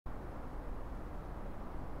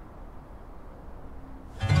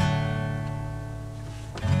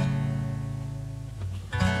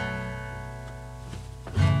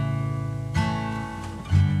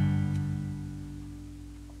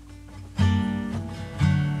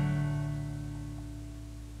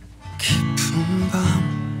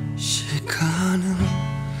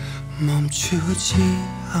멈추지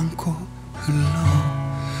않고 흘러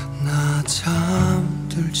나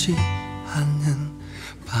잠들지 않는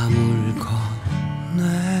밤을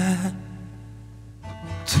건네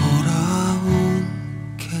돌아온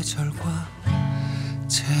계절과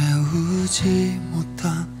채우지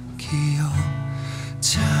못한 기억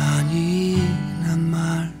잔인한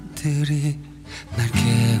말들이 날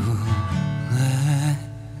깨우네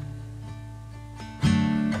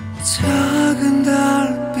작은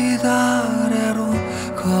달빛 아래로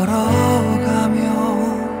걸어가며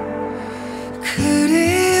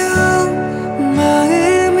그리운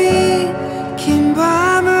마음이 긴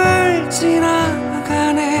밤을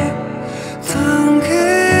지나가네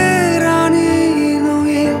덩그러니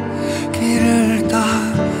놓인 길을 따라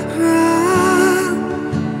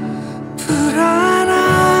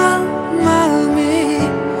불안한 마음이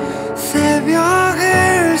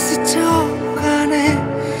새벽을 스쳐가네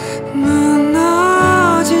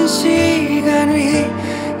무너진 시간 위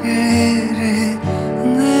흐르네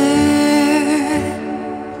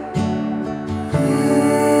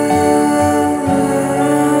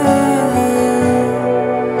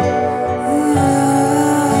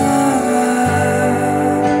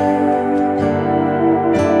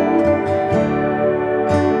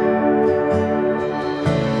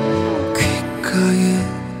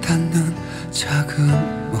귓가에 닿는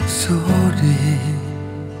작은 목소리